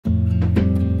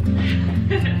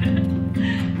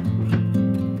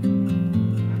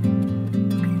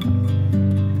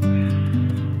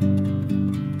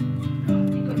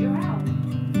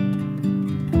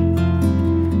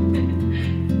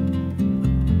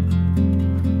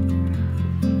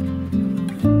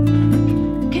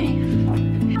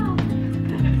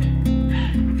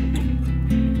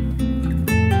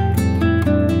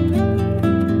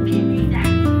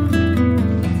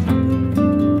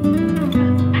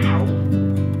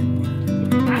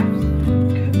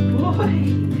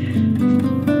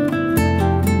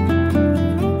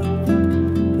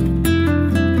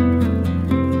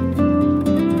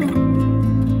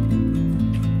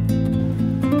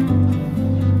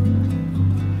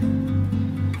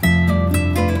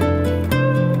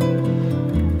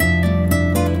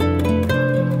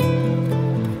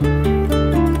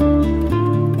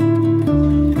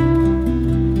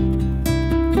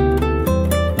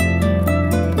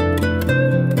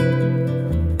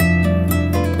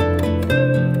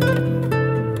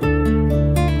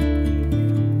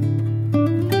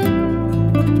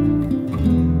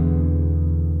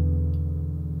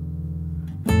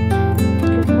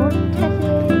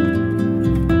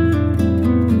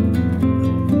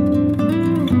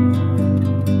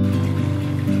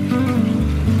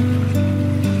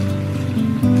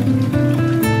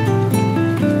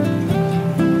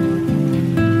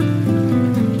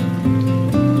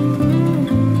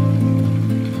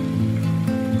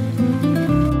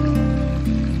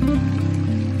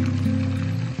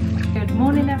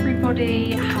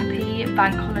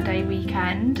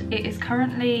weekend. It is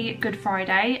currently Good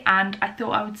Friday and I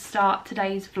thought I would start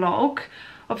today's vlog.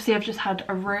 Obviously I've just had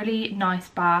a really nice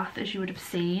bath, as you would have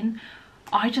seen.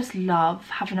 I just love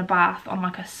having a bath on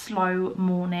like a slow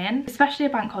morning, especially a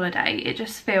bank holiday. It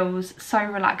just feels so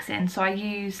relaxing. So I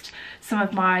used some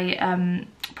of my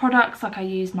products, like I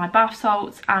used my bath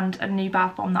salts and a new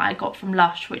bath bomb that I got from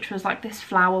Lush, which was like this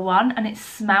flower one, and it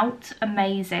smelt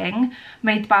amazing,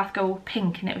 made the bath go all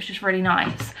pink, and it was just really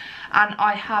nice. And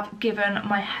I have given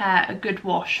my hair a good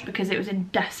wash because it was in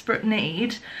desperate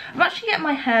need. I'm actually getting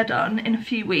my hair done in a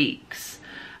few weeks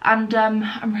and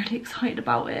I'm really excited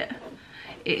about it.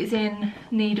 It is in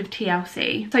need of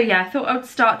TLC. So yeah, I thought I would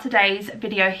start today's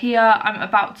video here. I'm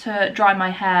about to dry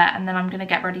my hair and then I'm gonna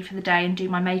get ready for the day and do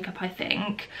my makeup, I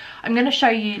think. I'm gonna show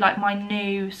you like my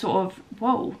new sort of,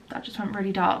 whoa, that just went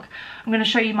really dark. I'm gonna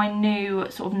show you my new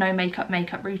sort of no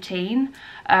makeup routine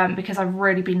because I've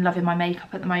really been loving my makeup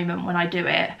at the moment when I do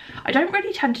it. I don't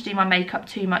really tend to do my makeup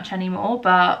too much anymore,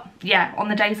 but yeah, on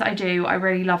the days that I do, I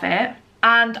really love it.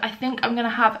 And I think I'm gonna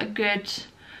have a good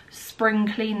spring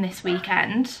clean this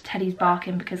weekend. Teddy's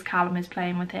barking because Callum is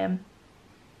playing with him.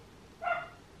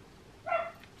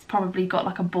 He's probably got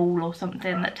like a ball or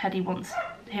something that Teddy wants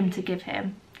him to give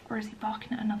him. Or is he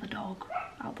barking at another dog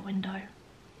out the window?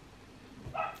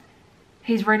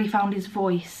 He's really found his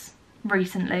voice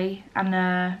recently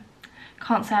and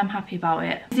can't say I'm happy about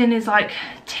it. He's in his like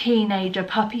teenager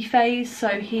puppy phase,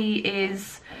 so he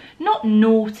is not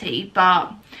naughty,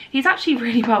 but he's actually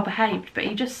really well behaved, but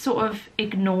he just sort of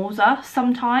ignores us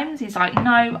sometimes. He's like,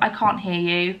 no, I can't hear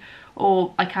you,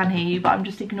 or I can hear you, but I'm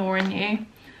just ignoring you.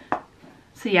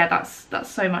 So yeah, that's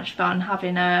so much fun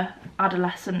having a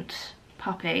adolescent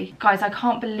puppy. Guys, I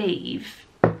can't believe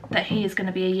that he is going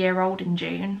to be a year old in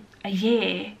June. A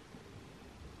year.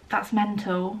 That's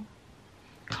mental.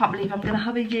 Can't believe I'm going to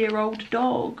have a year-old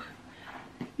dog.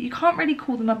 You can't really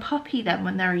call them a puppy then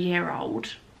when they're a year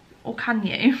old. Or can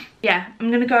you? Yeah,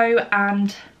 I'm gonna go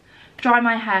and dry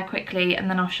my hair quickly and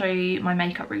then I'll show you my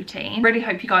makeup routine. Really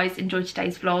hope you guys enjoyed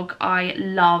today's vlog. I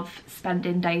love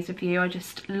spending days with you. I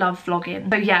just love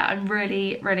vlogging. So yeah, I'm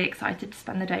really, really excited to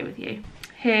spend the day with you.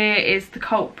 Here is the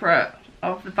culprit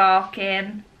of the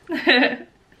barking.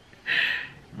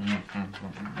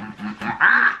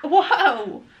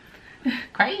 Whoa!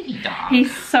 Crazy dog.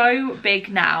 He's so big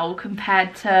now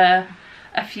compared to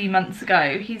a few months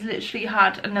ago. He's literally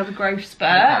had another growth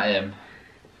spurt. Look at him.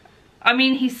 I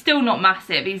mean, he's still not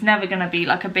massive. He's never gonna be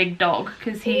like a big dog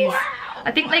because he's, wow.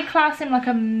 I think they class him like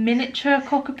a miniature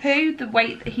cockapoo, the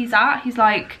weight that he's at. He's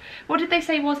like, what did they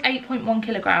say was 8.1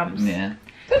 kilograms? Yeah.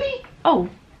 Oh.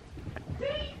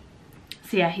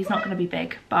 So yeah, he's not gonna be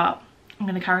big, but I'm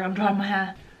gonna carry on drying my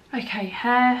hair. Okay,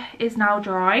 hair is now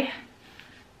dry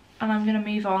and I'm gonna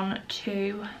move on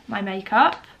to my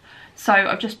makeup. So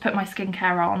I've just put my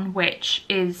skincare on, which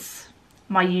is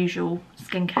my usual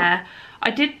skincare. I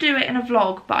did do it in a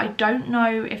vlog, but I don't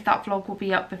know if that vlog will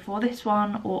be up before this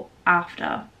one or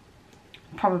after.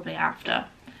 Probably after.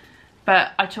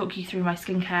 But I talk you through my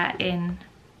skincare in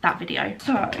that video.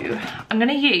 So I'm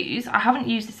gonna use, I haven't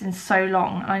used this in so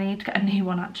long and I need to get a new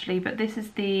one actually, but this is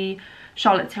the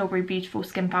Charlotte Tilbury Beautiful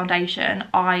Skin Foundation.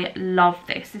 I love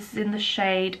this. This is in the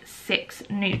shade 6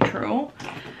 Neutral.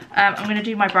 I'm going to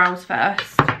do my brows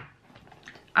first.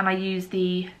 And I use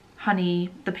the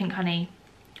Pink Honey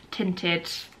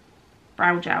tinted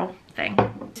brow gel thing.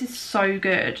 This is so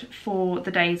good for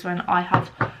the days when I have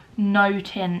no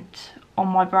tint on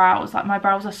my brows. Like my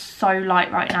brows are so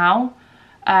light right now.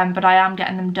 But I am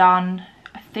getting them done,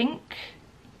 I think,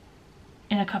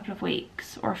 in a couple of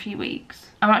weeks or a few weeks.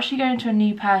 I'm actually going to a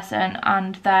new person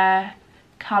and their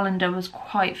calendar was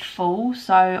quite full,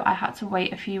 so I had to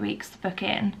wait a few weeks to book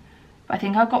in. But I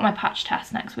think I've got my patch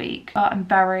test next week. But I'm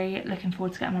very looking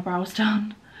forward to getting my brows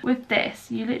done. With this,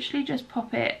 you literally just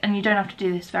pop it, and you don't have to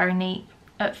do this very neat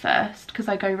at first because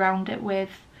I go round it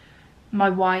with my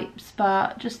wipes,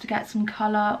 but just to get some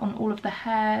colour on all of the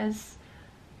hairs.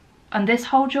 And this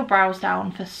holds your brows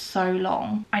down for so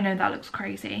long. I know that looks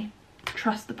crazy.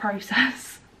 Trust the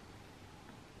process.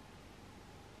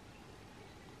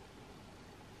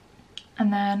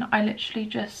 And then I literally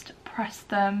just press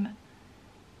them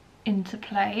into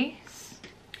place.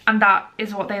 And that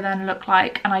is what they then look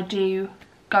like. And I do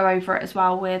go over it as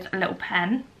well with a little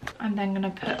pen. I'm then going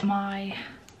to put my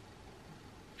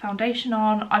foundation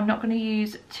on. I'm not going to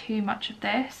use too much of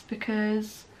this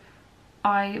because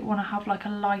I want to have like a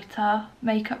lighter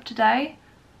makeup today.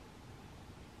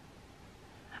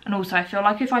 And also I feel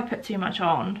like if I put too much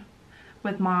on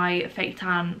with my fake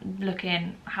tan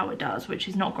looking how it does, which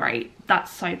is not great,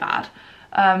 that's so bad,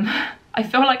 I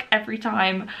feel like every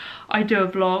time I do a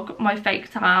vlog, my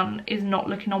fake tan is not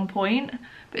looking on point.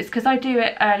 But it's because I do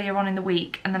it earlier on in the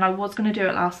week, and then I was going to do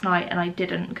it last night and I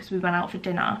didn't because we went out for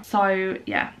dinner. So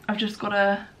yeah, I've just got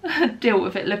to deal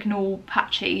with it looking all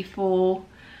patchy for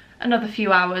another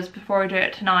few hours before I do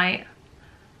it tonight.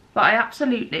 But I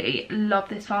absolutely love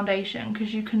this foundation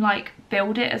because you can like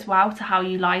build it as well to how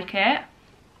you like it.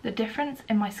 The difference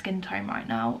in my skin tone right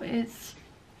now is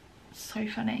so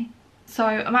funny. So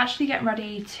I'm actually getting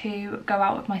ready to go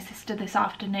out with my sister this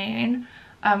afternoon.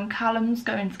 Callum's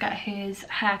going to get his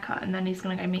haircut and then he's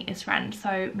going to go meet his friend.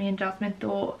 So me and Jasmine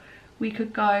thought we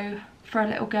could go for a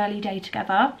little girly day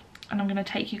together, and I'm going to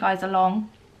take you guys along.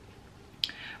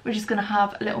 We're just going to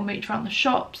have a little mooch around the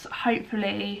shops.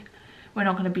 Hopefully we're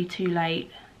not going to be too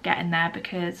late getting there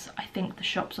because I think the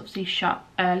shops obviously shut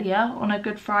earlier on a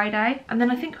Good Friday. And then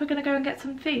I think we're going to go and get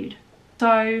some food. So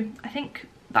I think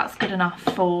that's good enough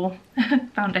for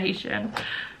foundation.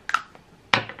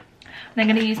 I'm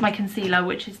going to use my concealer,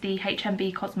 which is the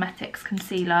HMB Cosmetics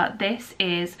concealer. This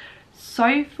is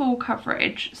so full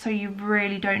coverage, so you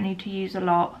really don't need to use a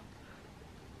lot.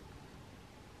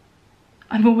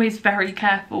 I'm always very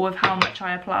careful with how much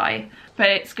I apply, but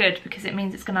it's good because it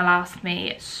means it's going to last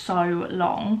me so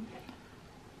long.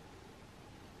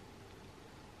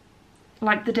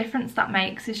 Like, the difference that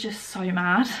makes is just so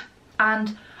mad.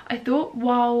 And I thought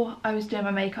while I was doing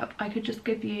my makeup, I could just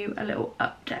give you a little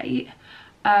update.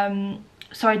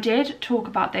 So I did talk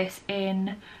about this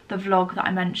in the vlog that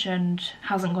I mentioned,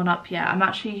 hasn't gone up yet. I'm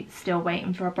actually still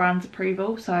waiting for a brand's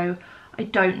approval, so I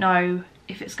don't know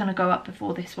if it's going to go up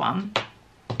before this one.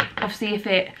 Obviously if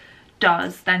it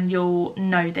does, then you'll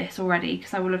know this already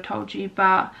because I will have told you,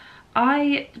 but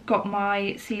I got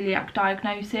my celiac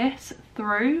diagnosis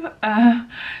through,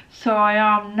 so I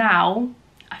am now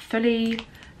a fully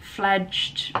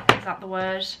fledged, is that the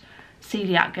word,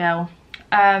 celiac girl.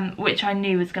 Which I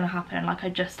knew was going to happen. Like, I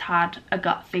just had a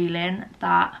gut feeling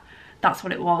that that's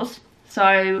what it was.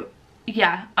 So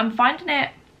yeah, I'm finding it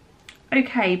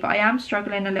okay, but I am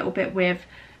struggling a little bit with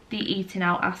the eating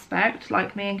out aspect.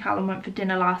 Like, me and Callum went for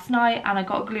dinner last night and I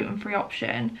got a gluten-free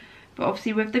option, but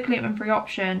obviously with the gluten-free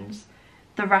options,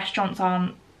 the restaurants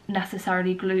aren't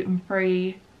necessarily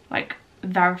gluten-free, like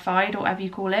verified or whatever you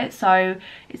call it, so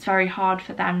it's very hard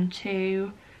for them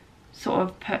to sort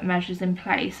of put measures in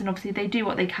place. And obviously they do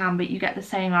what they can, but you get the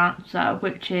same answer,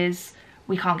 which is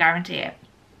we can't guarantee it.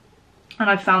 And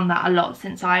I've found that a lot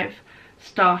since I've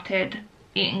started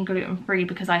eating gluten-free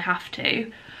because I have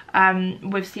to.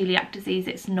 With celiac disease,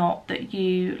 it's not that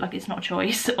you, like, it's not a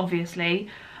choice, obviously,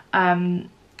 and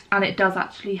it does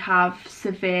actually have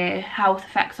severe health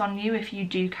effects on you if you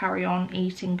do carry on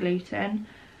eating gluten.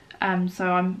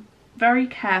 So I'm very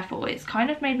careful. It's kind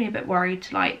of made me a bit worried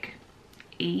to like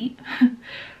eat,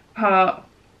 but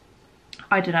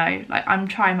I don't know, like, I'm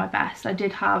trying my best. I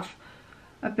did have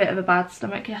a bit of a bad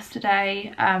stomach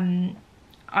yesterday. I'm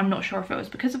not sure if it was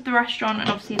because of the restaurant, and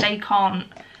obviously they can't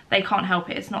help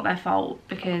it, it's not their fault,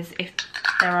 because if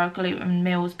there are gluten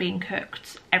meals being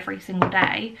cooked every single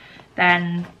day,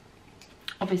 then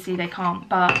obviously they can't.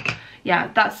 But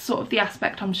yeah, that's sort of the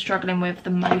aspect I'm struggling with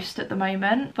the most at the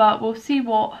moment, but we'll see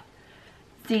what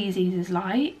Zzz's is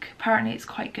like. Apparently it's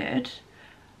quite good.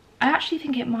 I actually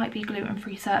think it might be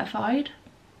gluten-free certified,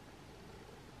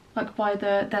 like by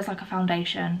there's like a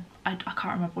foundation, I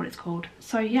can't remember what it's called.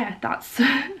 So yeah, that's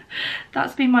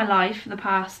that's been my life for the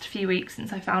past few weeks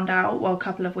since I found out, well, a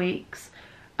couple of weeks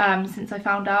since I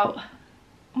found out.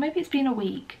 Maybe it's been a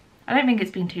week, I don't think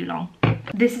it's been too long.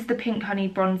 This is the Pink Honey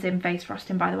Bronzing Face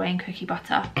Frosting, by the way, in cookie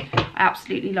butter. I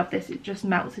absolutely love this, it just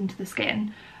melts into the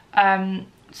skin.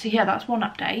 So yeah, that's one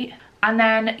update. And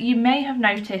then you may have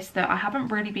noticed that I haven't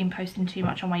really been posting too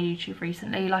much on my YouTube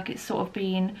recently. Like, it's sort of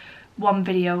been one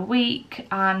video a week,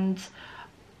 and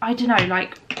I don't know,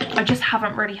 like, I just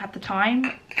haven't really had the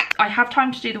time. I have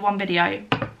time to do the one video,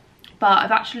 but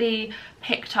I've actually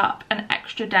picked up an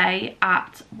extra day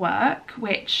at work,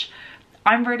 which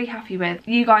I'm really happy with.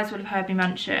 You guys would have heard me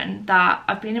mention that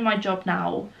I've been in my job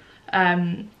now.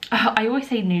 I always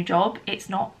say new job, it's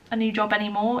not a new job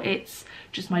anymore, it's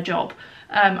just my job.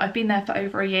 I've been there for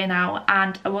over a year now,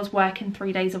 and I was working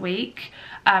 3 days a week.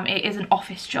 It is an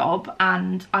office job,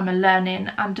 and I'm a learning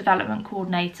and development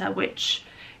coordinator, which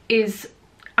is,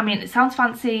 I mean, it sounds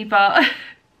fancy, but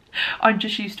I'm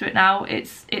just used to it now.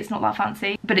 It's not that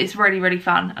fancy, but it's really, really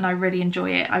fun, and I really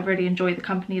enjoy it. I really enjoy the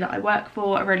company that I work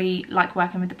for. I really like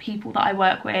working with the people that I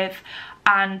work with,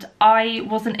 and I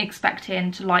wasn't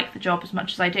expecting to like the job as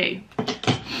much as I do.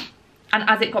 And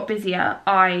as it got busier,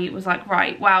 I was like,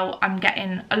 right, well, I'm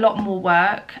getting a lot more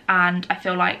work, and I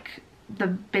feel like the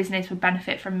business would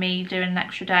benefit from me doing an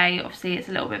extra day. Obviously it's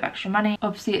a little bit of extra money.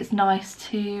 Obviously it's nice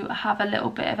to have a little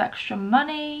bit of extra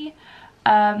money.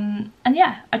 And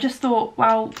yeah, I just thought,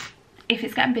 well, if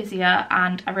it's getting busier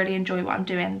and I really enjoy what I'm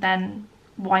doing, then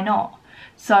why not?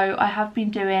 So I have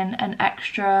been doing an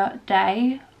extra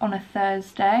day on a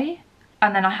Thursday,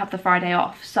 and then I have the Friday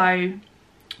off. So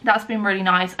that's been really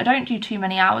nice. I don't do too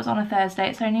many hours on a Thursday.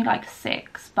 It's only like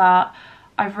 6, but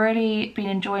I've really been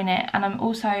enjoying it. And I'm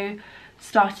also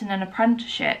starting an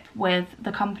apprenticeship with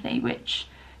the company, which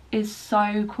is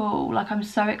so cool. Like, I'm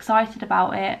so excited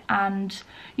about it. And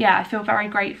yeah, I feel very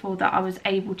grateful that I was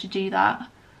able to do that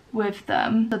with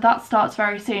them. So that starts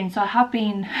very soon. So I have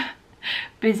been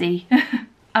busy.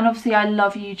 And obviously I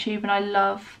love YouTube and I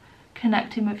love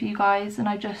connecting with you guys, and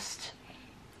I just,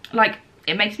 like,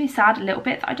 it makes me sad a little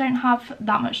bit that I don't have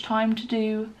that much time to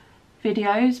do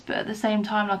videos, but at the same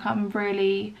time, like, I'm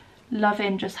really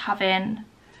loving just having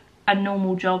a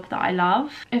normal job that I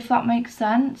love, if that makes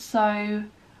sense. So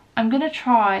I'm gonna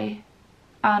try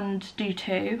and do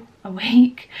 2 a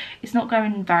week. It's not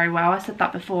going very well, I said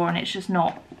that before, and it's just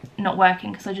not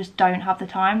working because I just don't have the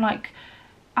time. Like,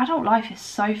 adult life is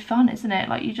so fun, isn't it?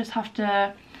 Like, you just have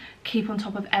to keep on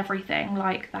top of everything,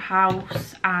 like the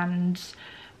house and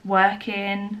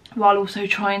working, while also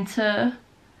trying to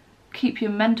keep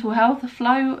your mental health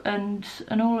afloat and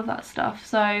all of that stuff.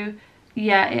 So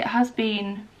yeah, it has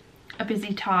been a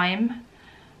busy time,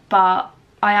 but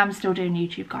I am still doing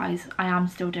YouTube, guys. I am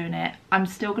still doing it. I'm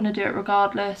still going to do it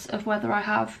regardless of whether I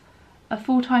have a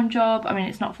full-time job. I mean,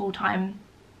 it's not full-time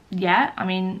yet. I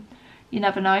mean, you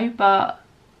never know, but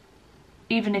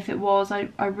even if it was,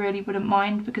 I really wouldn't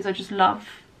mind, because I just love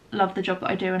the job that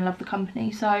I do and love the company.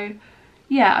 So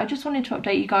yeah, I just wanted to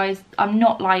update you guys. I'm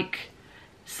not like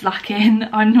slacking.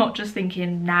 I'm not just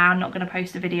thinking, nah, I'm not going to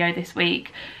post a video this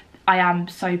week. I am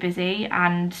so busy,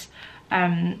 and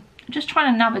just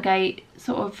trying to navigate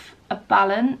sort of a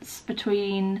balance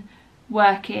between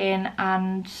working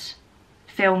and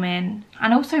filming,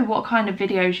 and also what kind of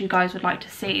videos you guys would like to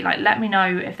see. Like, let me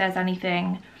know if there's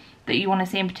anything that you want to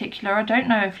see in particular. I don't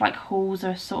know if like hauls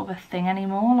are sort of a thing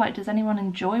anymore. Like, does anyone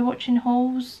enjoy watching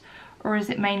hauls, or is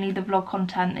it mainly the vlog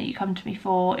content that you come to me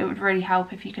for? It would really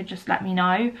help if you could just let me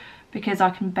know, because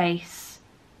I can base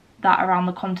that around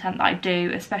the content that I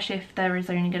do, especially if there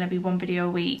is only going to be 1 video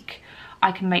a week.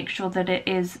 I can make sure that it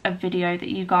is a video that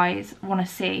you guys want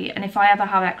to see, and if I ever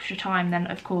have extra time, then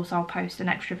of course I'll post an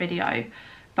extra video.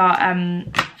 But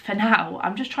for now,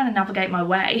 I'm just trying to navigate my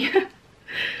way.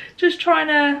 just trying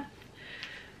to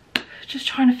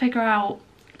figure out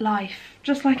life,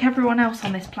 just like everyone else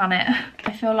on this planet.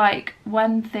 I feel like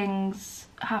when things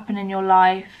happen in your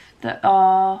life that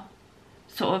are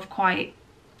sort of quite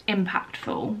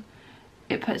impactful,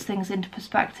 it puts things into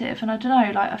perspective. And I don't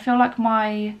know, like, I feel like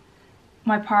my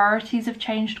priorities have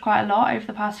changed quite a lot over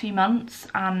the past few months,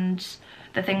 and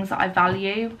the things that I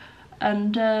value.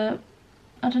 And I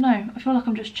don't know, I feel like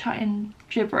I'm just chatting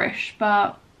gibberish,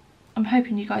 but I'm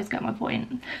hoping you guys get my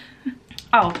point.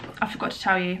 Oh, I forgot to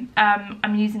tell you,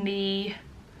 I'm using the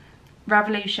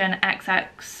Revolution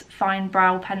XX Fine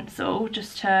Brow Pencil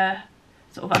just to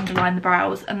sort of underline the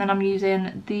brows, and then I'm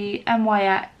using the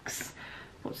NYX,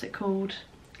 what's it called,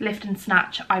 Lift and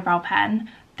Snatch Eyebrow Pen.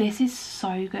 This is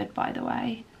so good, by the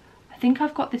way. I think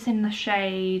I've got this in the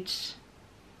shade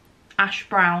Ash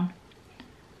Brown,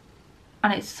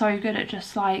 and it's so good at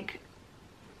just like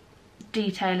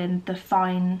detailing the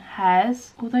fine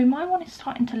hairs, although my one is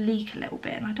starting to leak a little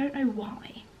bit and I don't know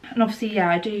why. And obviously, yeah,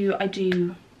 I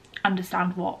do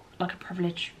understand what like a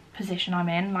privileged position I'm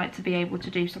in, like to be able to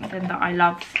do something that I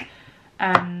love,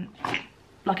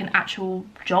 like an actual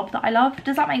job that I love.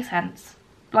 Does that make sense?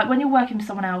 Like, when you're working for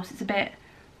someone else, it's a bit,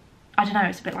 I don't know,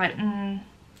 it's a bit like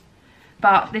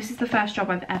but this is the first job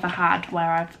I've ever had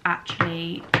where I've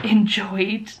actually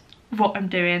enjoyed what I'm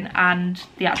doing and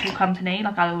the actual company.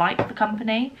 Like, I like the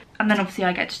company, and then obviously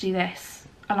I get to do this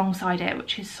alongside it,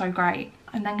 which is so great.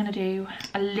 I'm then going to do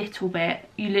a little bit,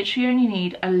 you literally only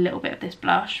need a little bit of this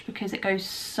blush because it goes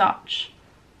such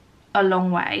a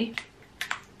long way.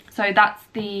 So that's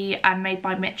the Made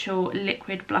by Mitchell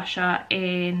liquid blusher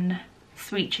in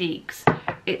Sweet Cheeks.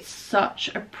 It's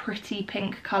such a pretty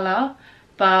pink colour,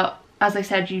 but as I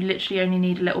said, you literally only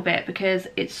need a little bit because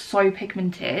it's so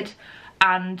pigmented.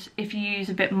 And if you use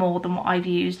a bit more than what I've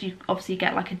used, you obviously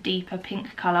get like a deeper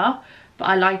pink colour. But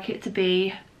I like it to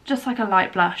be just like a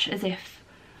light blush, as if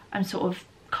I'm sort of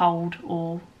cold,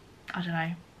 or I don't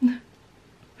know,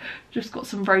 just got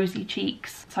some rosy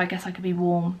cheeks, so I guess I could be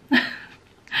warm.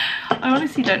 I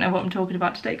honestly don't know what I'm talking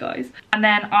about today, guys. And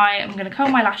then I am going to curl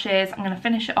my lashes. I'm going to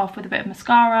finish it off with a bit of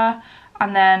mascara,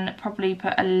 and then probably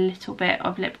put a little bit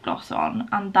of lip gloss on,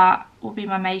 and that will be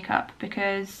my makeup,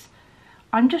 because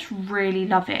I'm just really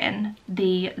loving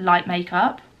the light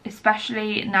makeup,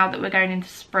 especially now that we're going into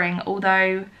spring.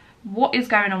 Although, what is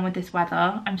going on with this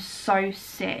weather? I'm so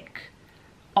sick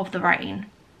of the rain.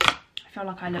 I feel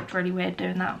like I looked really weird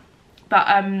doing that. But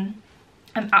I'm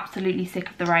absolutely sick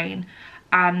of the rain,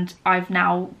 and I've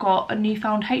now got a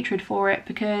newfound hatred for it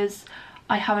because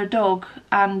I have a dog,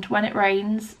 and when it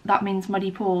rains, that means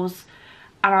muddy paws.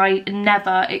 And I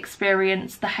never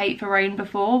experienced the hate for rain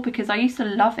before, because I used to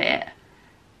love it.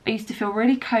 I used to feel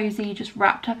really cozy, just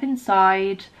wrapped up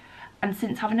inside, and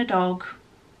since having a dog,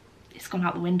 it's gone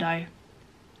out the window.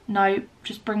 No,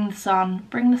 just bring the sun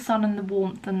and the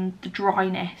warmth and the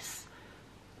dryness,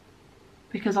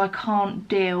 because I can't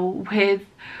deal with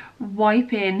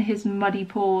wiping his muddy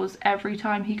paws every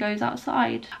time he goes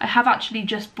outside. I have actually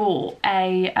just bought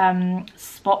a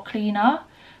spot cleaner,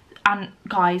 and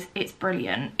guys, it's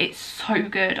brilliant. It's so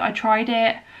good. I tried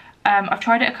it. I've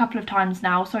tried it a couple of times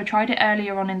now. So I tried it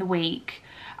earlier on in the week,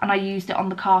 and I used it on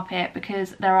the carpet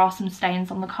because there are some stains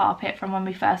on the carpet from when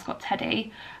we first got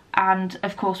Teddy, and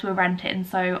of course we're renting,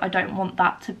 so I don't want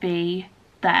that to be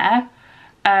there.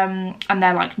 And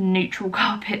they're like neutral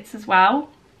carpets as well.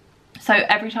 So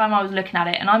every time I was looking at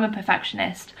it, and I'm a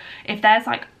perfectionist, if there's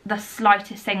like the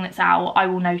slightest thing that's out, I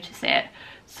will notice it.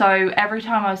 So every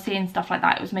time I was seeing stuff like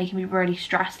that, it was making me really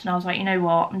stressed, and I was like, you know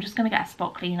what, I'm just gonna get a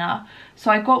spot cleaner.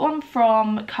 So I got one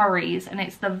from Curry's, and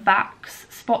it's the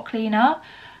Vax spot cleaner,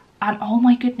 and oh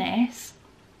my goodness,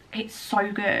 it's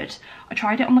so good. I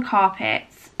tried it on the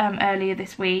carpets earlier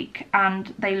this week,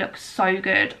 and they look so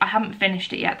good. I haven't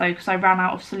finished it yet though, because I ran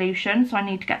out of solution, so I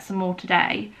need to get some more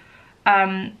today.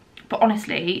 But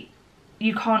honestly,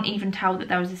 you can't even tell that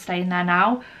there was a stain there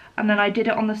now. And then I did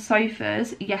it on the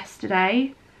sofas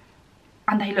yesterday,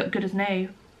 and they look good as new.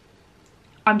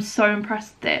 I'm so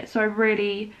impressed with it. So I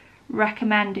really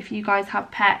recommend, if you guys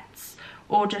have pets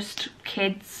or just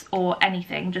kids or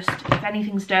anything, just if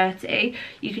anything's dirty,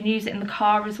 you can use it in the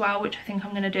car as well, which I think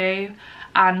I'm going to do.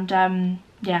 And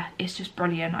yeah, it's just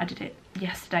brilliant. I did it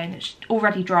yesterday, and it's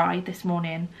already dry this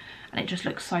morning, and it just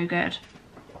looks so good.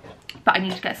 But I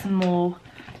need to get some more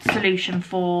solution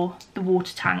for the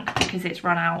water tank, because it's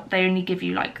run out. They only give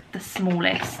you like the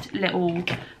smallest little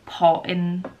pot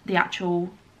in the actual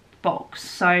box,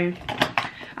 so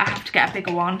I have to get a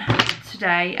bigger one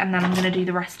today, and then I'm going to do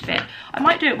the rest of it. I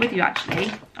might do it with you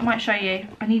actually. I might show you.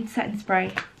 I need setting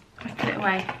spray. I put it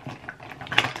away.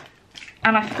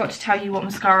 And I forgot to tell you what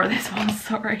mascara this was,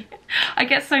 sorry. I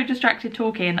get so distracted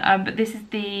talking, but this is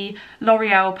the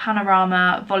L'Oreal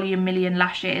Panorama Volume Million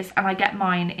Lashes, and I get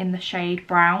mine in the shade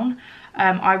brown.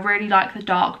 I really like the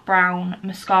dark brown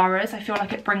mascaras. I feel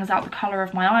like it brings out the colour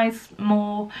of my eyes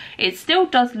more. It still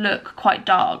does look quite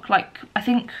dark. Like, I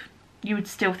think you would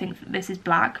still think that this is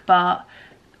black, but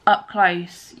up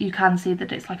close you can see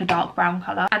that it's like a dark brown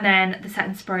colour. And then the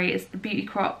setting spray is the Beauty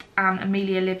Crop and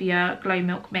Amelia Olivia Glow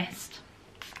Milk Mist.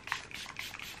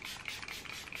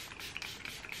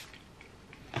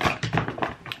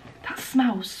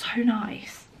 Smells so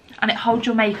nice, and it holds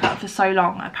your makeup for so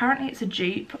long. Apparently it's a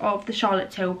dupe of the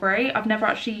Charlotte Tilbury. I've never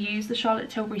actually used the Charlotte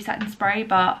Tilbury setting spray,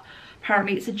 but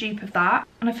apparently it's a dupe of that.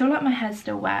 And I feel like my hair's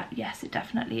still wet. Yes, it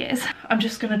definitely is. I'm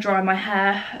just gonna dry my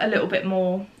hair a little bit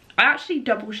more. I actually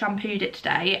double shampooed it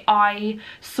today. I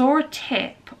saw a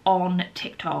tip on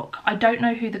TikTok. I don't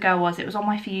know who the girl was. It was on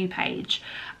my For You page,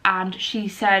 and she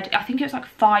said, I think it was like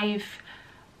 5,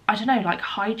 I don't know, like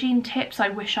hygiene tips I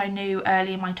wish I knew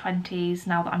early in my 20s,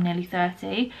 now that I'm nearly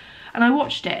 30. And I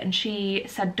watched it, and she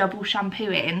said double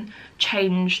shampooing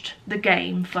changed the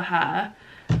game for her.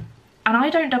 And I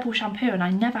don't double shampoo, and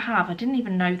I never have. I didn't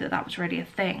even know that that was really a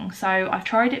thing. So I've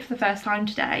tried it for the first time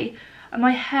today, and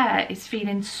my hair is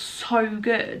feeling so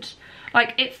good.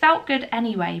 Like, it felt good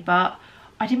anyway, but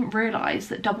I didn't realise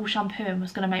that double shampooing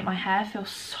was going to make my hair feel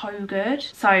so good.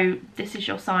 So this is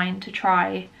your sign to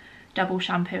try double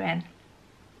shampooing.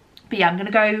 But yeah, I'm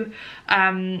gonna go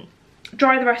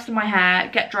dry the rest of my hair,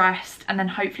 get dressed, and then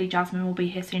hopefully Jasmine will be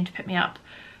here soon to pick me up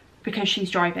because she's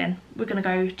driving. We're gonna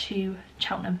go to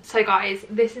Cheltenham. So guys,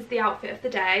 this is the outfit of the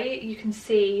day. You can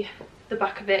see the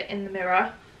back of it in the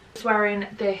mirror. I'm just wearing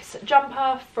this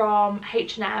jumper from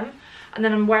H&M, and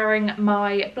then I'm wearing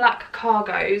my black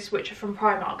cargos, which are from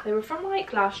Primark. They were from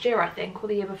like last year, I think, or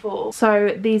the year before.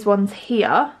 So these ones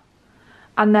here.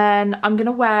 And then I'm going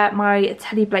to wear my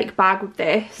Teddy Blake bag with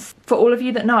this. For all of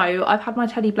you that know, I've had my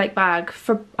Teddy Blake bag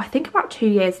for I think about 2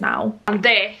 years now. And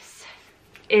this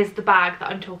is the bag that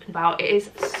I'm talking about. It is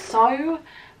so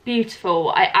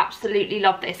beautiful. I absolutely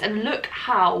love this. And look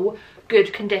how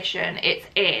good condition it's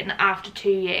in after 2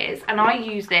 years. And I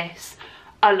use this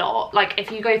a lot. Like,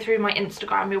 if you go through my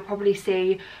Instagram, you'll probably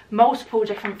see multiple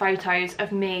different photos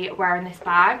of me wearing this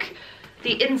bag.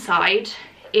 The inside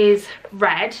is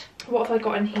red. What have I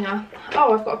got in here?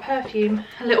 Oh, I've got a perfume,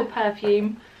 a little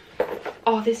perfume.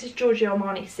 Oh, this is Giorgio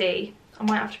Armani C. I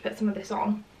might have to put some of this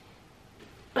on.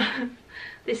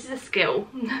 This is a skill,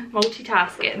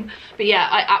 multitasking. But yeah,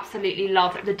 I absolutely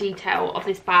love the detail of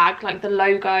this bag. Like, the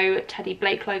logo, Teddy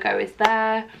Blake logo is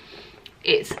there.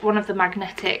 It's one of the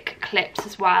magnetic clips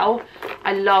as well.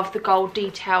 I love the gold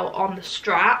detail on the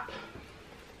strap.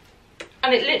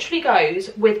 And it literally goes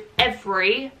with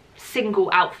every single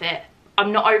outfit.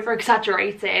 I'm not over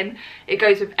exaggerating, it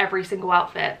goes with every single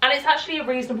outfit. And it's actually a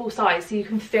reasonable size, so you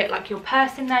can fit like your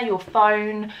purse in there, your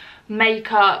phone,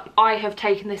 makeup. I have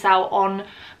taken this out on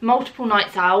multiple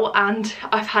nights out and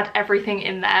I've had everything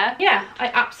in there. Yeah, I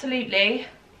absolutely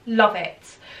love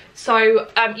it. So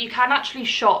you can actually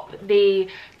shop the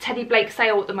Teddy Blake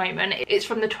sale at the moment. It's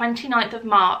from the 29th of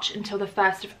March until the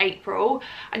 1st of April,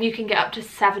 and you can get up to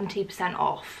 70%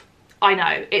 off. I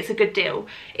know, it's a good deal.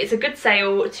 It's a good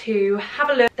sale to have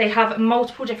a look. They have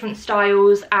multiple different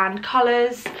styles and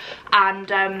colours, and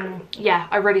yeah,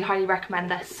 I really highly recommend.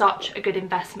 They're such a good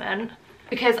investment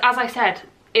because, as I said,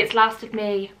 it's lasted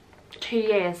me 2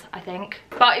 years, I think.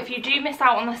 But if you do miss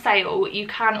out on the sale, you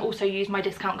can also use my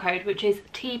discount code, which is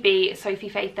TB Sophie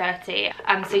Faye 30.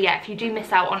 So yeah, if you do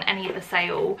miss out on any of the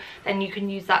sale, then you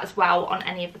can use that as well on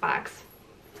any of the bags.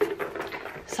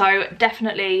 So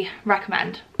definitely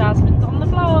recommend. Jasmine's on the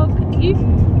vlog.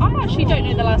 I actually don't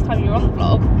know the last time you were on the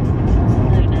vlog.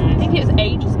 I don't know. I think it was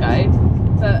ages ago.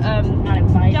 But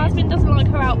Jasmine doesn't like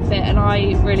her outfit and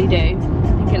I really do. I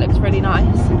think it looks really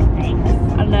nice. Thanks.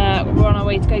 And we're on our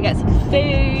way to go get some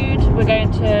food. We're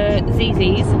going to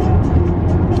Zzz's,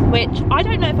 which I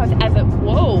don't know if I've ever...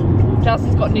 Whoa!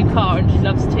 Jasmine's got a new car and she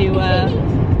loves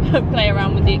to play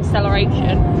around with the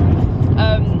acceleration.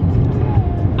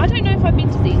 I don't know if I've been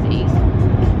to Zzz's,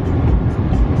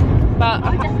 but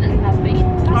I definitely have been.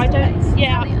 I don't.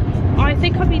 Yeah, I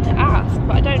think I've been to Ask,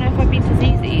 but I don't know if I've been to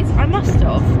Zzz's. I must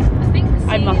have. I think the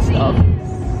I must have.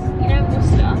 You know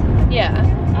Worcester? Yeah.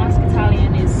 Ask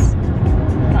Italian is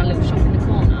that little shop in the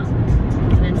corner,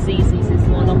 and then Zzz's is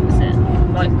the one opposite,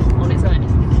 like on its own.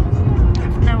 I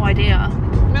have no idea.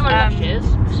 Remember Lashes?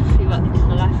 Just a few at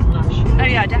the left and Lash. Oh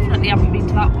yeah, I definitely haven't been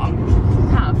to that one.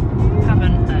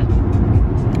 Haven't.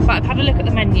 But I've had a look at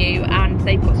the menu and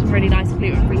they've got some really nice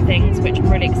gluten-free things which I'm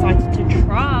really excited to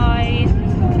try,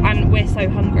 and we're so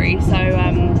hungry, so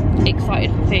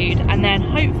excited for food. And then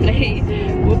hopefully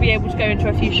we'll be able to go into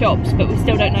a few shops, but we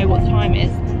still don't know what the time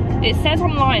is. It says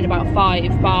online about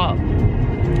 5, but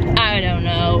I don't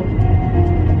know,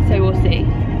 so we'll see.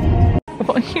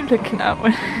 What are you looking at?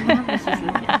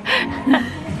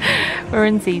 We're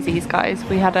in Zzz's, guys.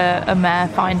 We had a mare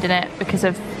finding it because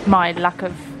of my lack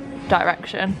of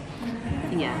direction.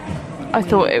 Yeah. I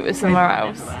thought it was somewhere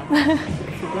else.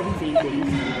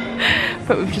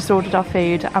 But we've just ordered our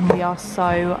food and we are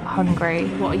so hungry.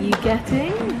 What are you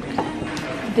getting?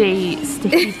 The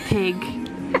sticky pig.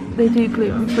 They do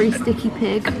gluten-free sticky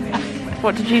pig.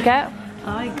 What did you get?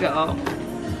 I got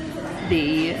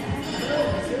the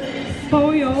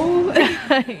pollo.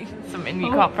 Something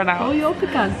you can't pronounce. Pollo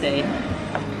picante.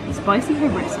 Spicy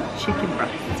harissa chicken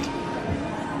breast.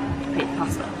 Pit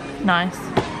pasta. Nice.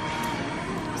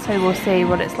 So we'll see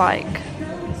what it's like.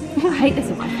 I hate this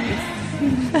on my face.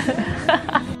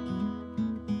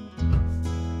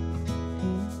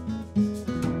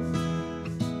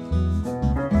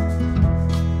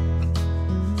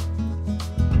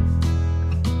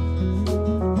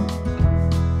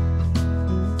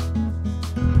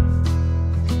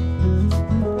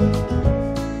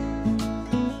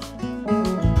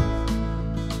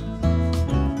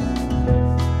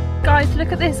 Guys,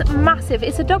 look at this massive,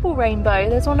 it's a double rainbow.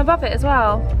 There's one above it as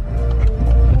well.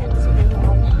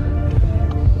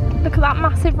 Look at that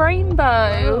massive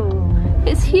rainbow. Oh.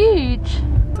 It's huge.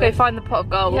 Let's go find the pot of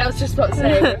gold. Yeah, I was just about to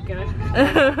say we're good.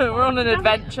 We're on an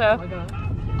adventure. Oh my God.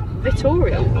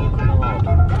 Vittorio.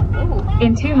 Oh.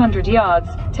 In 200 yards,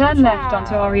 turn left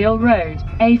onto Oriole Road,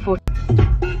 A40.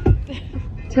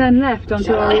 Turn left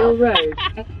onto Oriole Road.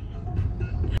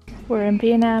 We're in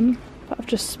B&M, but I've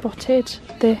just spotted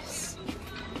this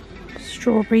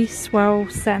strawberry swirl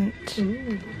scent. Do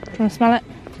you want to smell it?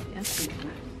 Yes.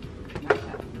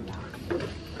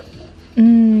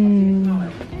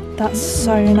 Mmm, that's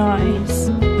so nice.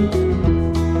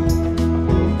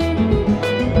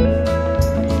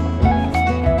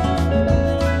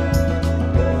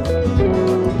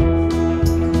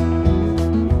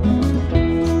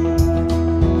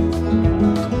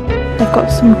 Look I've got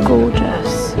some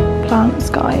gorgeous plants,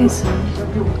 guys,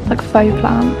 like faux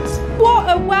plants.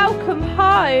 What a welcome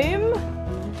home.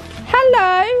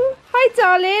 Hello. Hi,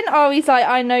 darling. Oh, he's like,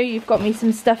 I know you've got me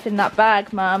some stuff in that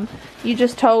bag, Mum. You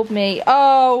just told me.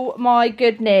 Oh, my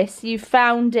goodness. You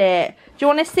found it. Do you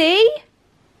want to see?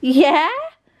 Yeah?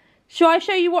 Shall I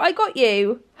show you what I got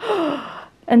you?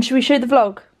 And should we show the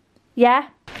vlog? Yeah?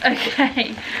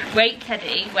 Okay. Wait,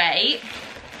 Teddy. Wait.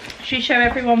 Should we show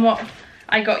everyone what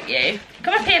I got you?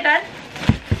 Come up here, then.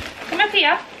 Come up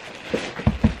here.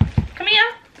 Come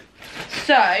here.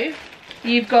 So,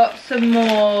 you've got some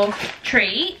more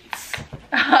treats.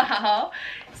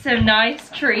 Some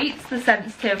nice treats, the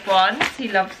sensitive ones. He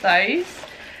loves those.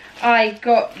 I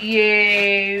got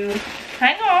you...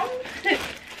 Hang on.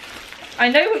 I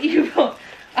know what you want.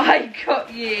 I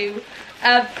got you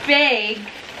a big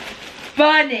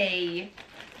bunny.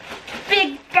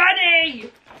 Big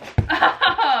bunny.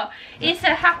 It's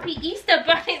a happy Easter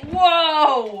bunny.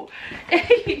 Whoa.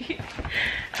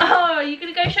 Oh, you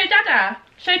gonna go show Dada?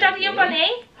 Show Dada your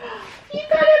bunny? You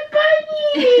got a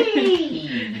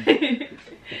bunny!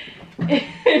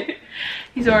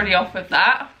 He's already off with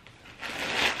that.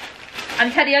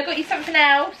 And Teddy, I got you something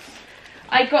else.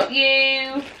 I got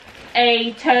you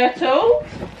a turtle.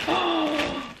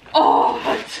 Oh,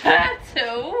 a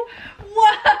turtle!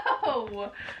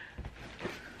 Whoa!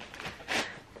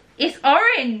 It's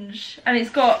orange and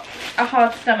it's got a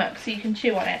hard stomach so you can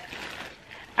chew on it.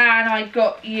 And I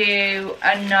got you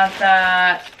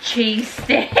another cheese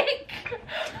stick.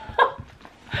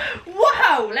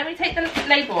 Wow! Let me take the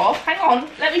label off. Hang on.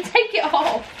 Let me take it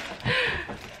off.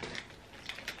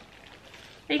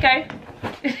 There you go.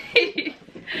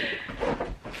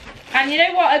 And you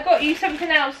know what? I got you something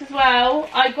else as well.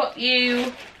 I got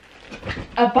you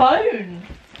a bone.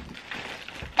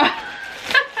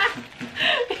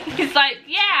 He's like,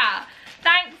 yeah,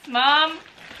 thanks, Mum.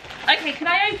 Okay, can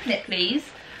I open it, please?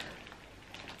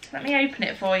 Let me open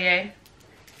it for you.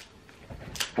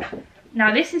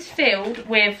 Now, this is filled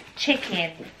with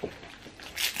chicken.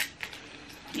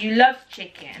 You love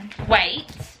chicken. Wait.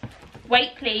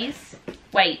 Wait, please.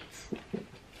 Wait.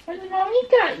 What has Mommy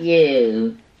got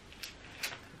you?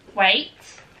 Wait.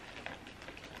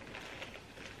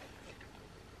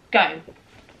 Go.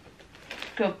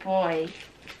 Good boy.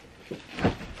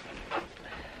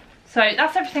 So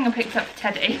that's everything I picked up for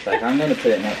Teddy. It's like, I'm going to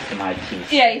put it next to my cheese.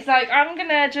 Yeah, he's like, I'm going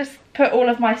to just put all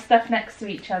of my stuff next to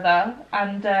each other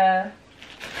and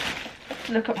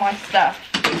look at my stuff,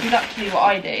 which is actually what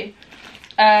I do.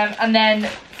 And then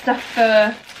stuff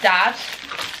for Dad.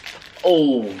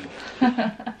 Oh.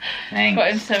 Thanks.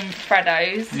 Got him some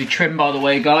Freddos. New trim, by the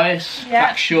way, guys. Yeah.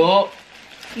 Back short.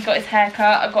 He got his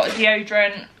haircut. I got a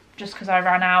deodorant just because I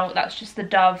ran out. That's just the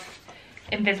Dove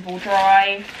Invisible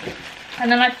Dry. And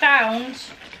then I found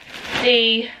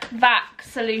the vac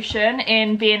solution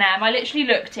in B&M. I literally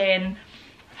looked in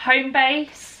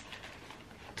Homebase,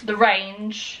 to the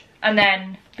Range, and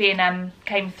then B&M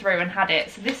came through and had it.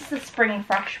 So this is the Spring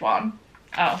Fresh one.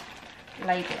 Oh,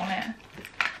 label on it.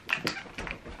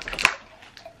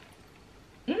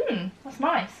 That's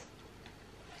nice.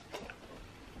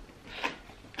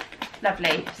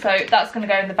 Lovely. So that's going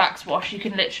to go in the vax wash. You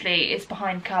can literally, it's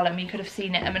behind Callum. You could have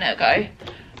seen it a minute ago.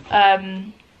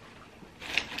 And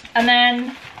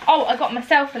then, oh, I got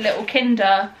myself a little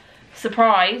Kinder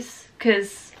surprise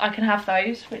because I can have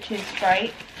those, which is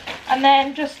great. And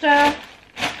then just a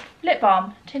lip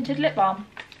balm, tinted lip balm.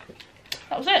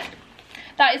 That was it.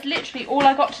 That is literally all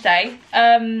I got today.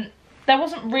 There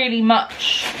wasn't really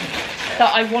much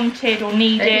that I wanted or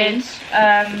needed.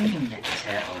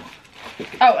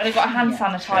 Oh, and I got a hand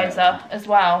sanitizer as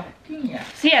well.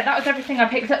 So yeah, that was everything I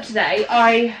picked up today.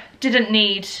 I didn't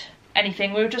need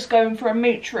anything. We were just going for a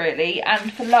mooch really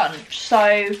and for lunch.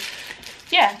 So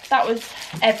yeah, that was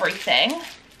everything.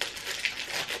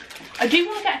 I do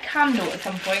want to get a candle at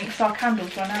some point because our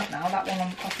candles run out now, that one on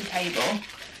the coffee table.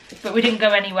 But we didn't go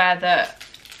anywhere that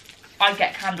I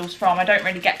get candles from. I don't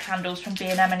really get candles from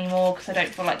B&M anymore because I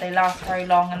don't feel like they last very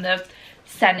long and the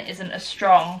scent isn't as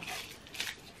strong.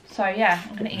 So yeah,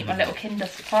 I'm going to eat my little Kinder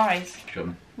surprise.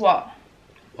 John. What?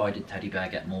 Why did Teddy Bear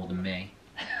get more than me?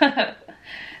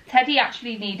 Teddy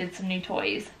actually needed some new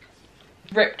toys.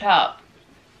 Ripped up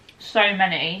so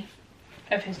many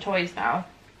of his toys now.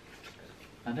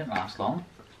 That didn't last long.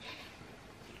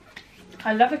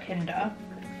 I love a Kinder.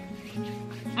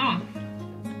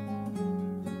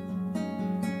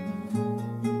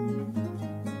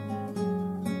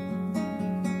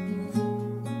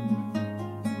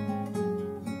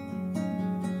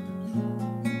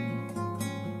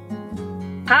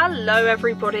 Hello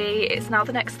everybody, it's now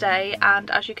the next day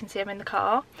and as you can see I'm in the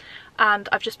car and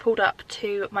I've just pulled up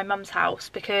to my mum's house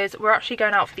because we're actually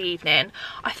going out for the evening.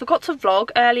 I forgot to vlog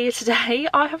earlier today.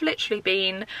 I have literally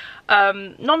been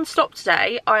non-stop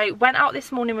today. I went out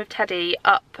this morning with Teddy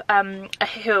up a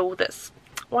hill that's,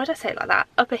 why did I say it like that?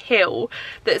 Up a hill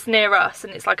that's near us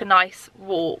and it's like a nice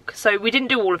walk. So we didn't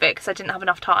do all of it because I didn't have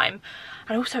enough time.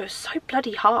 And also it was so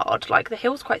bloody hard, like the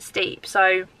hill's quite steep.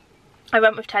 So I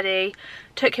went with Teddy,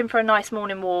 took him for a nice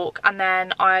morning walk and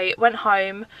then I went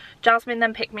home. Jasmine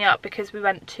then picked me up because we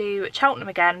went to Cheltenham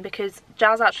again because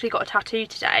Jazz actually got a tattoo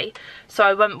today. So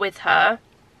I went with her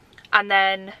and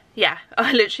then, yeah,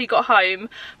 I literally got home,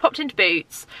 popped into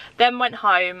Boots, then went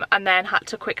home and then had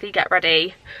to quickly get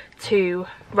ready to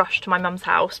rush to my mum's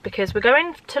house because we're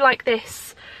going to like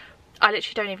this, I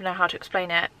literally don't even know how to explain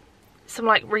it, some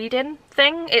like reading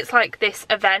thing. It's like this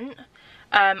event.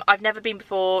 I've never been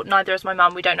before, neither has my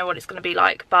mum. We don't know what it's going to be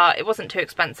like, but it wasn't too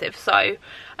expensive. So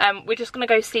we're just going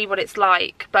to go see what it's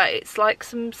like. But it's like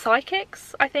some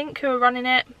psychics, I think, who are running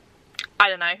it. I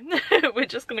don't know. We're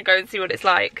just going to go and see what it's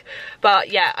like.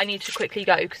 But yeah, I need to quickly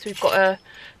go because we've got to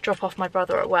drop off my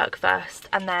brother at work first.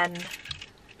 And then,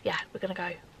 yeah, we're going to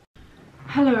go.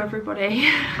 Hello everybody.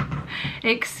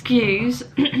 Excuse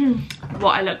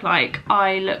what I look like.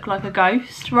 I look like a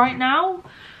ghost right now.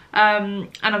 And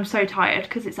I'm so tired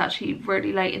because it's actually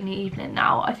really late in the evening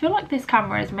now. I feel like this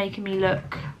camera is making me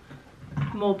look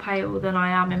more pale than I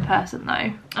am in person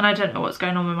though. And I don't know what's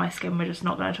going on with my skin, we're just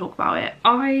not going to talk about it.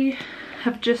 I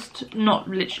have just, not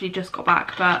literally just got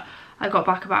back, but I got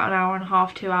back about an hour and a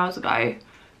half, 2 hours ago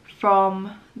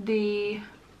from the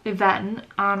event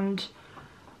and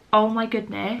oh my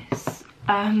goodness,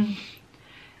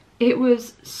 it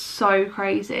was so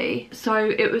crazy. So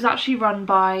it was actually run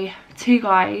by two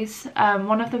guys.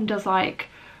 One of them does like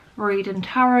reading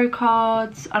tarot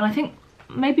cards and I think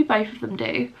maybe both of them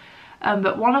do.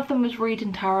 But one of them was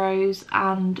reading tarots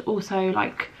and also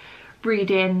like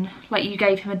reading, like you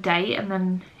gave him a date and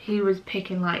then he was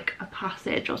picking like a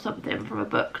passage or something from a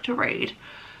book to read.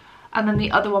 And then the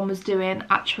other one was doing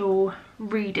actual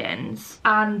readings.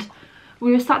 And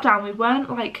we were sat down, we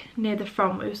weren't like near the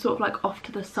front, we were sort of like off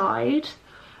to the side.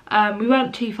 We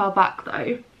weren't too far back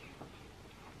though.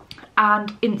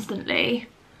 And instantly,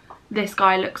 this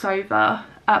guy looks over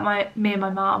at me and my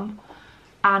mum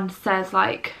and says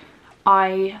like,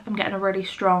 I am getting a really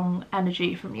strong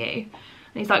energy from you. And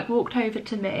he's like walked over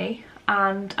to me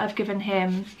and I've given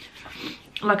him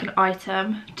like an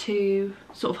item to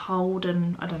sort of hold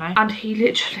and I don't know. And he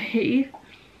literally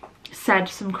said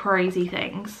some crazy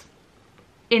things.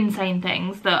 Insane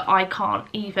things that I can't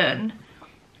even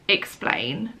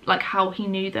explain, like how he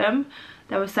knew them.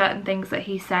 There were certain things that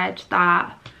he said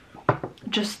that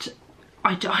just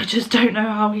I just don't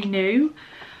know how he knew.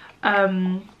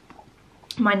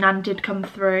 My nan did come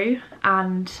through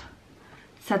and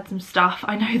said some stuff.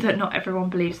 I know that not everyone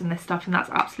believes in this stuff and that's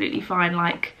absolutely fine,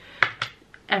 like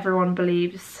everyone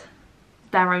believes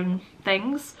their own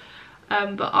things,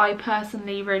 but I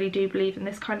personally really do believe in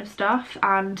this kind of stuff.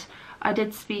 And I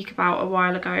did speak about a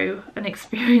while ago an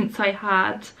experience I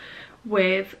had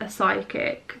with a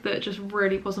psychic that just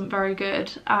really wasn't very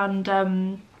good, and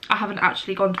I haven't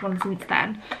actually gone to one since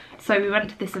then. So we went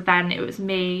to this event, it was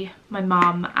me, my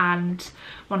mum and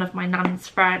one of my nan's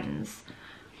friends,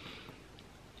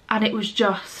 and it was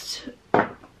just,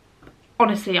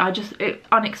 honestly,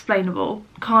 unexplainable,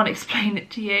 can't explain it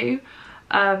to you.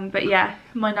 But yeah,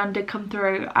 my nan did come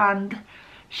through and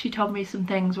she told me some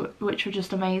things which were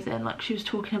just amazing. Like she was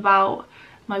talking about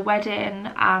my wedding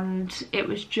and it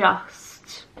was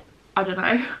just, I don't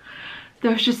know,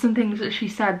 there was just some things that she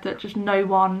said that just no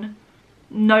one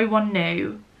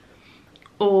knew,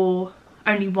 or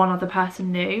only one other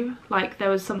person knew. Like there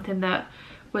was something that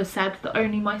was said that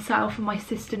only myself and my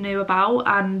sister knew about,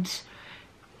 and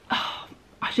oh,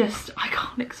 I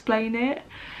can't explain it.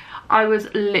 I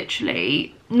was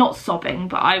literally not sobbing,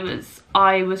 but I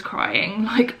was crying.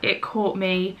 Like it caught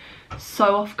me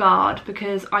so off guard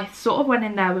because I sort of went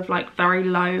in there with like very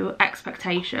low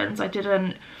expectations. I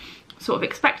didn't sort of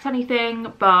expect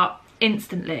anything, but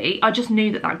instantly I just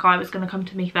knew that that guy was going to come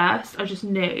to me first. I just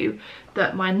knew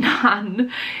that my nan,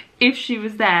 if she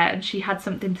was there and she had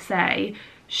something to say,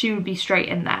 she would be straight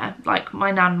in there. Like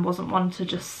my nan wasn't one to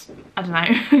just, I don't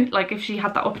know, like if she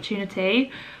had that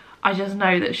opportunity, I just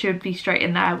know that she would be straight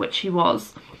in there, which she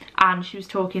was. And she was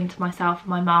talking to myself and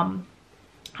my mum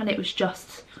and it was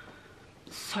just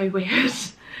so weird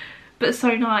but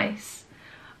so nice.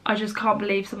 I just can't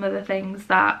believe some of the things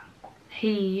that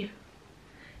he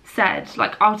said.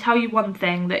 Like I'll tell you one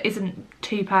thing that isn't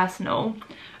too personal,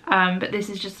 but this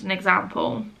is just an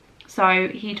example. So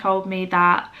he told me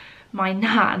that my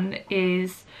nan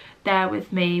is there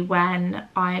with me when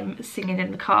I'm singing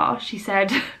in the car. She said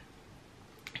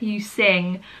you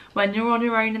sing when you're on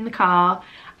your own in the car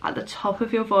at the top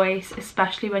of your voice,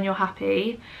 especially when you're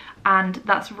happy, and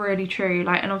that's really true.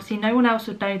 Like, and obviously no one else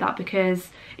would know that, because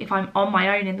if I'm on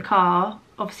my own in the car,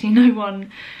 obviously no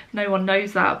one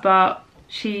knows that, but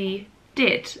she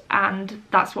did, and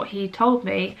that's what he told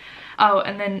me. Oh,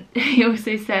 and then he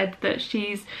also said that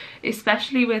she's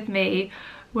especially with me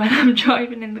when I'm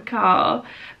driving in the car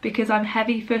because I'm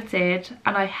heavy-footed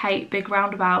and I hate big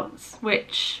roundabouts,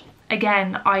 which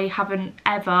again, I haven't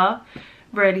ever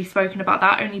really spoken about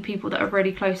that. Only people that are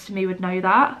really close to me would know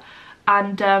that.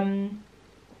 And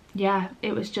yeah,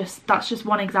 it was just, that's just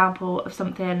one example of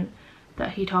something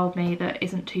that he told me that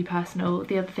isn't too personal.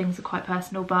 The other things are quite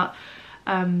personal, but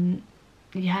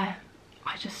yeah,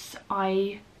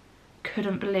 I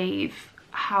couldn't believe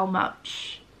how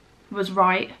much was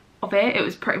right of it. It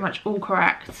was pretty much all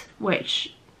correct,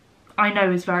 which I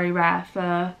know is very rare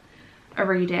for a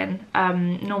reading.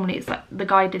 Normally it's like, the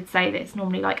guy did say that it's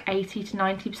normally like 80 to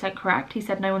 90% correct. He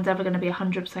said no one's ever going to be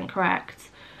 100% correct,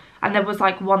 and there was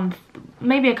like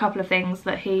maybe a couple of things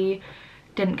that he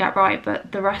didn't get right,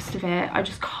 but the rest of it, I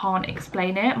just can't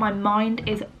explain it. My mind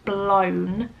is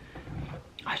blown.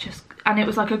 And it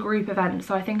was like a group event,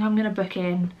 so I think I'm gonna book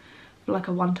in for like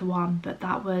a one-to-one, but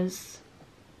that was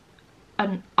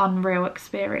an unreal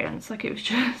experience. Like, it was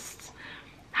just,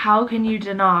 how can you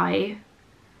deny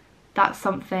that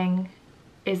something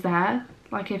is there?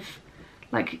 Like, if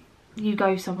like you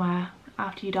go somewhere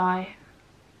after you die,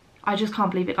 I just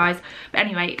can't believe it, guys. But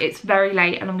anyway, it's very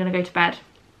late and I'm gonna go to bed,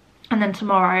 and then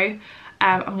tomorrow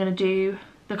I'm gonna do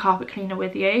the carpet cleaner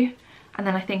with you, and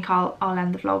then I think I'll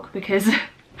end the vlog, because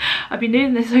I've been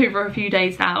doing this over a few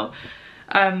days now.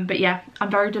 But yeah,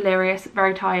 I'm very delirious,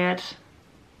 very tired.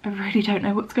 I really don't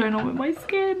know what's going on with my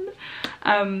skin.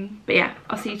 But yeah,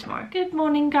 I'll see you tomorrow. Good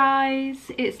morning, guys.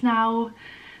 It's now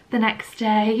the next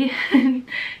day. Do you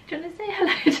want to say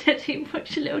hello, Teddy?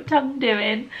 What's your little tongue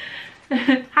doing?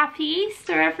 Happy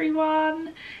Easter,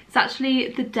 everyone. It's actually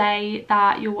the day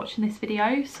that you're watching this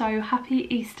video, so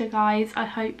happy Easter, guys. I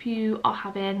hope you are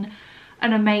having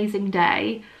an amazing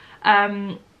day.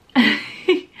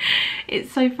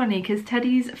 It's so funny because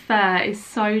Teddy's fur is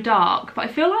so dark, but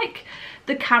I feel like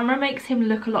the camera makes him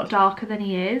look a lot darker than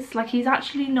he is. Like, he's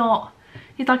actually not,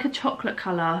 he's like a chocolate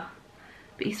colour,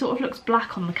 but he sort of looks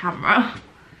black on the camera.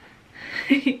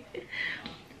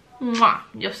 Mwah,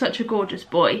 you're such a gorgeous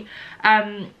boy.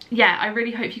 Yeah, I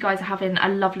really hope you guys are having a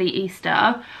lovely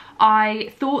Easter.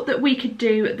 I thought that we could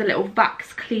do the little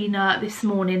vax cleaner this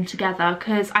morning together,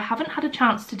 because I haven't had a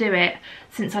chance to do it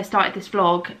since I started this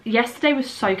vlog. Yesterday was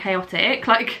so chaotic,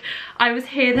 like I was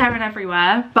here, there and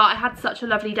everywhere, but I had such a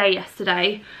lovely day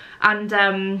yesterday. And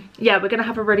yeah, we're gonna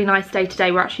have a really nice day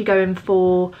today. We're actually going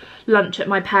for lunch at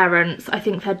my parents'. I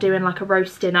think they're doing like a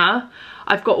roast dinner.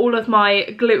 I've got all of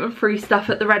my gluten-free stuff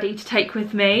at the ready to take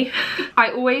with me.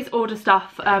 I always order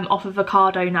stuff off of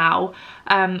Ocado now.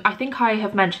 I think I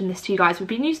have mentioned this to you guys. We've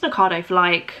been using Ocado for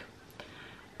like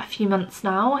a few months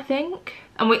now, I think.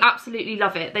 And we absolutely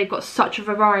love it. They've got such a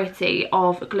variety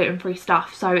of gluten-free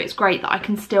stuff, so it's great that I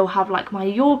can still have like my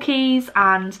Yorkies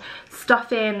and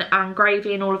stuffing and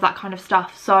gravy and all of that kind of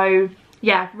stuff. So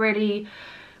yeah, really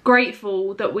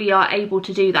grateful that we are able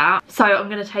to do that. So I'm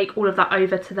going to take all of that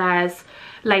over to theirs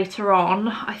later on.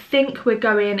 I think we're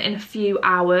going in a few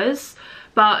hours,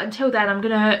 but until then I'm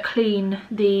going to clean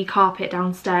the carpet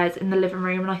downstairs in the living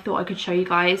room, and I thought I could show you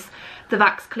guys the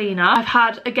vax cleaner. I've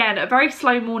had, again, a very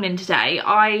slow morning today.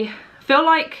 I feel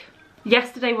like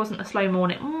yesterday wasn't a slow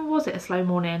morning. Was it a slow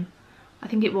morning? I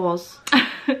think it was.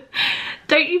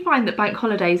 Don't you find that bank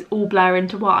holidays all blur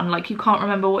into one? Like, you can't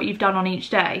remember what you've done on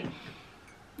each day?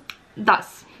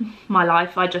 That's my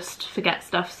life. I just forget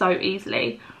stuff so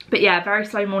easily. But yeah, very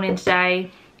slow morning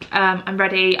today. I'm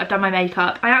ready. I've done my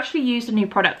makeup. I actually used a new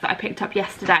product that I picked up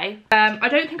yesterday. I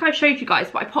don't think I showed you guys,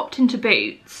 but I popped into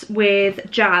Boots with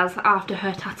Jazz after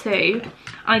her tattoo.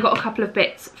 I got a couple of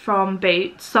bits from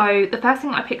Boots. So the first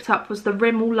thing I picked up was the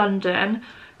Rimmel London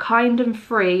Kind and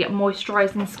Free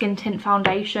Moisturising Skin Tint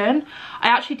Foundation. I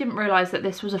actually didn't realise that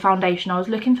this was a foundation. I was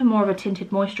looking for more of a tinted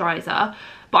moisturiser,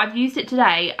 but I've used it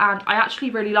today and I actually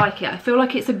really like it. I feel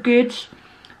like it's a good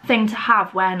thing to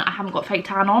have when I haven't got fake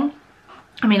tan on.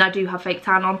 I mean, I do have fake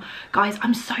tan on. Guys,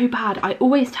 I'm so bad. I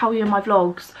always tell you in my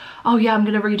vlogs, oh yeah, I'm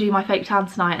going to redo my fake tan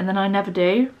tonight, and then I never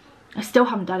do. I still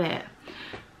haven't done it.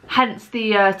 Hence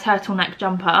the turtleneck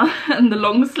jumper and the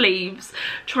long sleeves,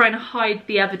 trying to hide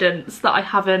the evidence that I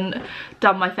haven't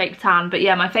done my fake tan. But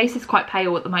yeah, my face is quite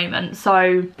pale at the moment,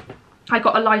 so I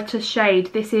got a lighter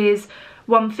shade. This is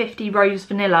 150 Rose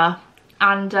Vanilla,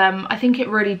 and I think it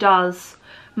really does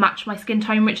match my skin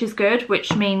tone, which is good,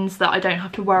 which means that I don't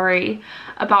have to worry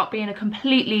about being a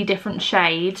completely different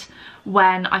shade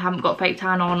when I haven't got fake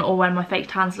tan on, or when my fake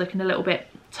tan's looking a little bit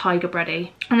tiger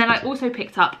bready. And then I also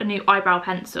picked up a new eyebrow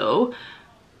pencil.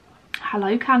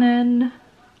 Hello Canon.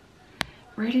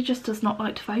 Really just does not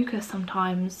like to focus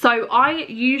sometimes. So I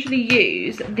usually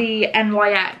use the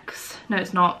NYX, no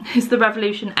it's not, it's the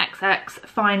Revolution XX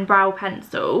fine brow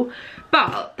pencil,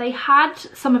 but they had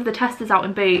some of the testers out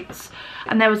in Boots,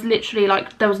 and there was literally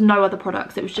like, there was no other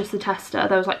products, it was just the tester.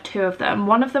 There was like 2 of them.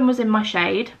 One of them was in my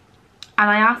shade, and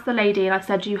I asked the lady and I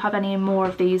said, do you have any more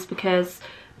of these, because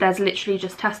there's literally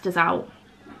just testers out.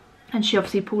 And she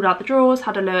obviously pulled out the drawers,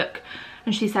 had a look,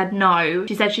 and she said no.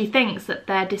 She said she thinks that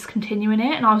they're discontinuing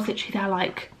it, and I was literally there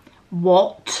like,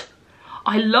 what?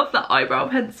 I love that eyebrow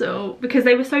pencil, because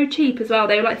they were so cheap as well.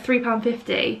 They were like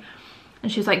 £3.50,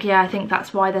 and she was like, yeah, I think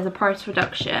that's why there's a price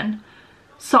reduction.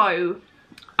 So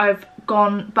I've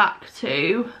gone back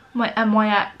to my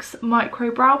NYX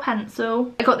micro brow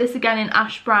pencil. I got this again in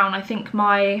ash brown. I think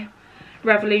my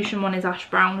Revolution one is ash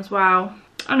brown as well.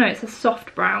 Oh no, it's a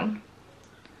soft brown.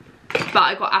 But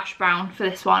I got ash brown for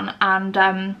this one, and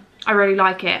I really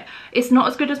like it. It's not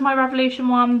as good as my Revolution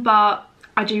one, but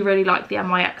I do really like the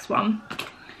NYX one.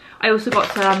 I also got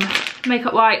some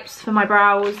makeup wipes for my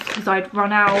brows because I'd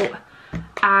run out,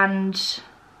 and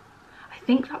I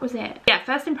think that was it. Yeah,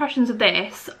 first impressions of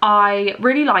this, I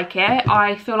really like it.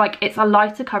 I feel like it's a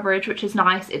lighter coverage, which is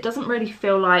nice. It doesn't really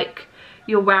feel like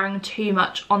you're wearing too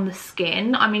much on the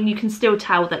skin. I mean, you can still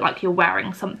tell that like you're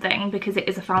wearing something because it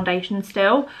is a foundation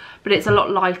still, but it's a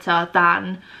lot lighter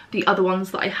than the other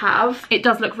ones that I have. It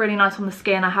does look really nice on the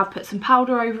skin. I have put some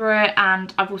powder over it,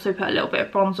 and I've also put a little bit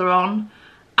of bronzer on.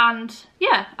 And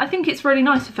yeah, I think it's really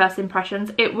nice for first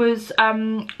impressions. It was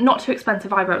not too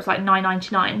expensive either. It was like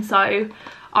 $9.99, so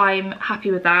I'm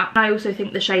happy with that. I also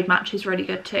think the shade match is really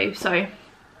good too, so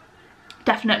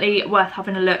definitely worth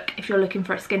having a look if you're looking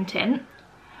for a skin tint.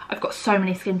 I've got so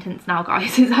many skin tints now,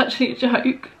 guys. It's actually a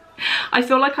joke. I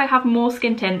feel like I have more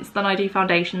skin tints than I do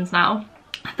foundations now.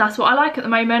 That's what I like at the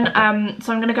moment.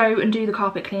 So I'm going to go and do the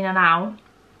carpet cleaner now.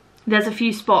 There's a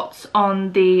few spots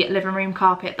on the living room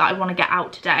carpet that I want to get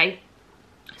out today,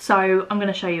 so I'm going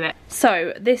to show you it.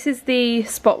 So this is the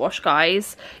spot wash,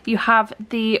 guys. You have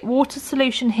the water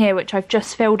solution here, which I've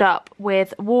just filled up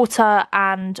with water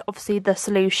and obviously the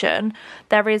solution.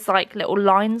 There is like little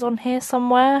lines on here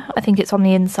somewhere, I think it's on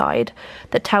the inside,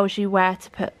 that tells you where to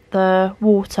put the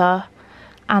water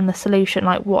and the solution,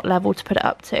 like what level to put it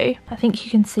up to. I think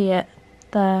you can see it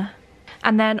there.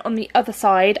 And then on the other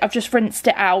side, I've just rinsed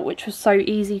it out, which was so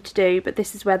easy to do, but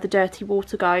this is where the dirty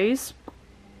water goes.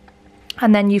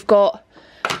 And then you've got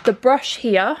the brush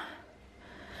here,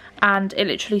 and it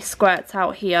literally squirts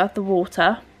out here, the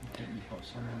water. I think you've got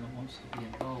someone that wants to be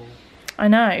involved. I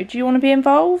know, do you want to be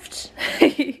involved?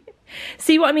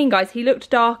 See what I mean, guys? He looked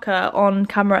darker on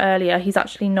camera earlier. He's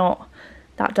actually not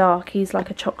that dark. He's like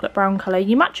a chocolate brown colour.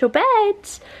 You match your bed,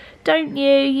 don't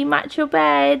you? You match your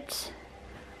bed.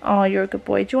 Oh, you're a good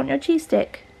boy. Do you want your cheese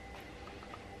stick?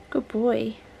 Good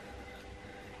boy.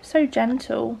 So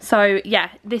gentle. So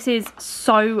yeah, this is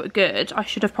so good. I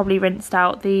should have probably rinsed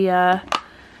out the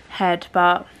head,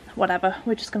 but whatever,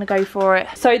 we're just gonna go for it.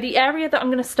 So the area that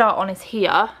I'm gonna start on is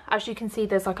here. As you can see,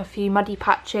 there's like a few muddy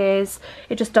patches.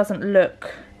 It just doesn't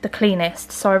look the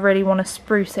cleanest, so I really want to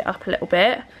spruce it up a little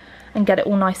bit and get it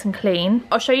all nice and clean.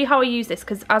 I'll show you how I use this,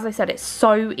 because as I said, it's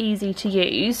so easy to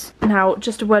use. Now,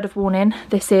 just a word of warning,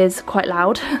 this is quite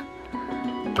loud.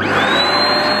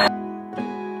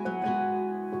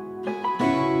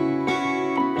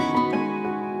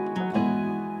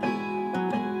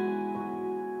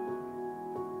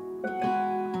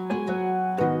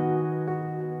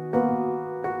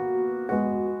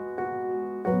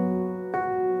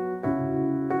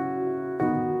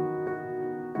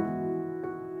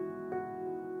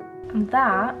 And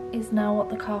that is now what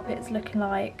the carpet is looking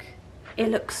like. It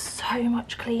looks so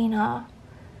much cleaner.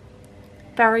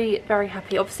 Very, very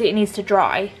happy. Obviously it needs to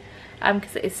dry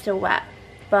because it is still wet,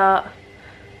 but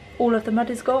all of the mud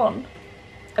is gone.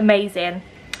 Amazing.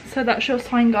 So that's your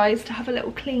time, guys, to have a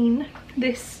little clean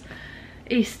this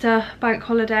Easter bank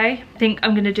holiday. I think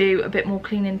I'm going to do a bit more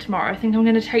cleaning tomorrow. I think I'm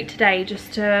going to take today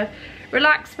just to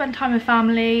relax, spend time with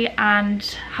family and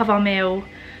have our meal,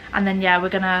 and then yeah,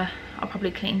 I'll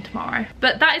probably clean tomorrow.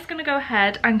 But that is going to go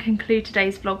ahead and conclude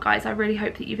today's vlog, guys. I really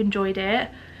hope that you've enjoyed it.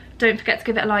 Don't forget to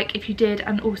give it a like if you did,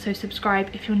 and also subscribe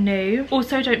if you're new.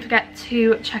 Also, don't forget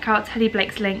to check out Teddy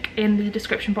Blake's link in the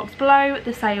description box below.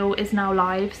 The sale is now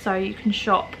live, so you can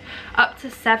shop up to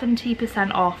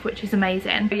 70% off, which is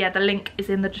amazing. But yeah, the link is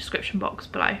in the description box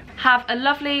below. Have a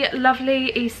lovely,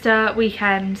 lovely Easter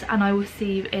weekend, and I will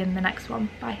see you in the next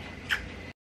one. Bye.